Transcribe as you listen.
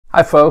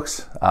Hi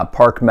folks,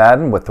 Park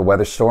Madden with the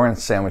Weather Store in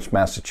Sandwich,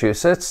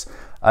 Massachusetts.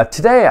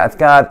 Today I've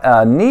got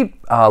a neat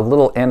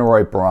little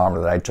Aneroid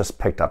Barometer that I just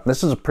picked up.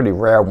 This is a pretty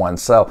rare one,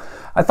 so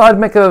I thought I'd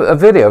make a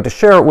video to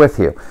share it with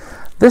you.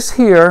 This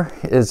here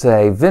is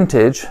a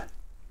vintage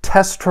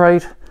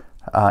Testrite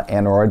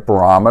Aneroid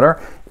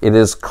Barometer. It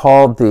is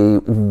called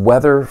the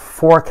Weather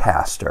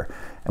Forecaster.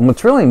 And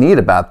what's really neat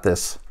about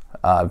this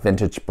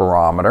vintage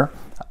barometer,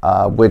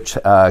 which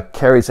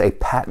carries a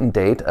patent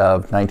date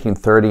of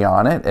 1930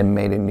 on it and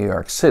made in New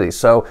York City.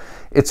 So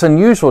it's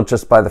unusual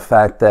just by the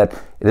fact that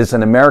it is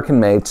an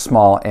American-made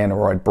small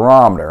aneroid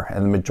barometer,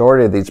 and the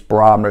majority of these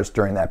barometers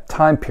during that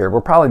time period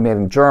were probably made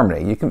in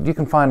Germany. You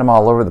can find them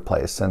all over the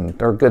place, and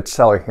they're a good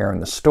seller here in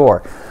the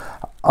store.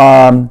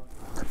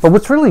 But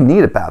what's really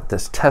neat about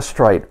this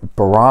Testrite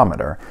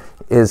barometer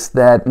is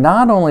that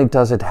not only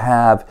does it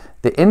have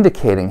the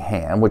indicating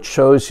hand, which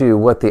shows you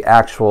what the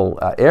actual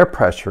air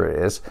pressure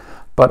is,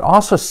 but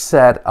also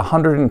set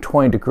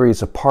 120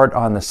 degrees apart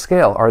on the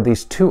scale are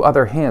these two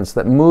other hands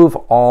that move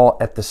all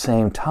at the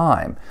same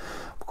time.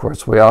 Of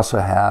course, we also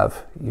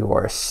have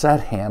your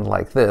set hand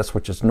like this,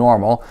 which is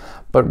normal,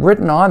 but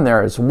written on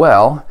there as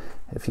well,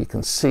 if you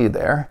can see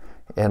there,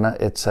 and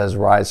it says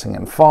rising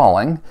and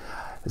falling.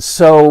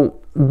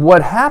 So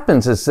what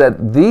happens is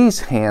that these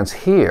hands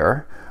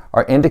here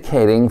are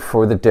indicating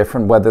for the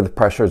different whether the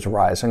pressure is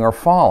rising or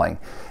falling.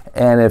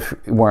 And if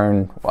we're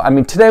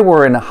in, today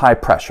we're in a high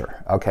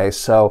pressure, okay?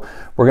 So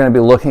we're going to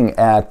be looking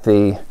at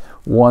the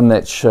one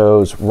that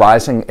shows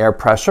rising air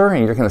pressure,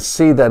 and you're going to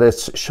see that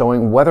it's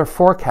showing weather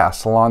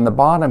forecasts along the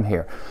bottom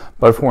here.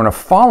 But if we're in a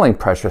falling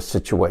pressure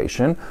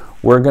situation,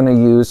 we're going to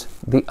use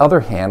the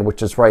other hand,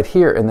 which is right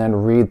here, and then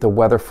read the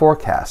weather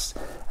forecasts.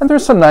 And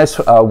there's some nice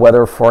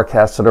weather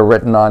forecasts that are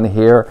written on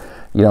here,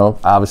 you know,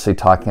 obviously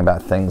talking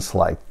about things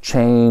like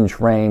change,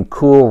 rain,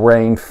 cool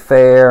rain,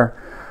 fair,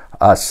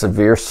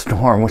 severe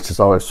storm, which is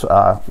always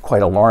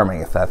quite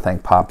alarming if that thing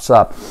pops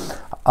up.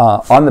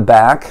 On the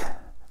back,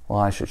 well,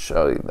 I should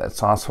show you,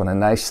 that's also in a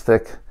nice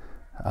thick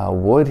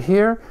wood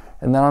here.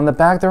 And then on the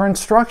back, there are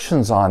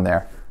instructions on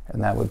there.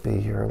 And that would be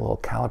your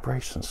little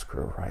calibration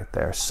screw right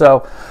there.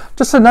 So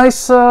just a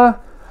nice,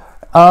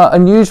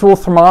 unusual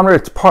thermometer.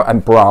 It's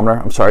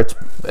barometer. I'm sorry.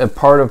 It's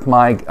part of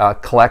my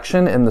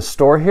collection in the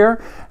store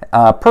here.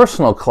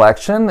 Personal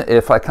collection.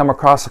 If I come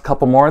across a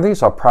couple more of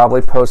these, I'll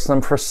probably post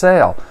them for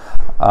sale.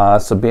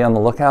 So be on the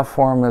lookout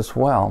for them as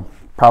well.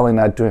 Probably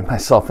not doing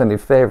myself any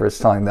favors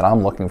telling that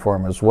I'm looking for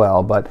them as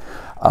well, but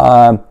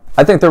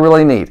I think they're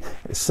really neat.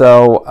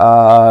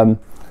 So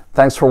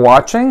thanks for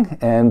watching,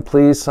 and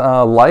please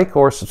like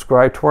or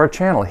subscribe to our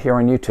channel here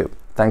on YouTube.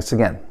 Thanks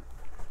again.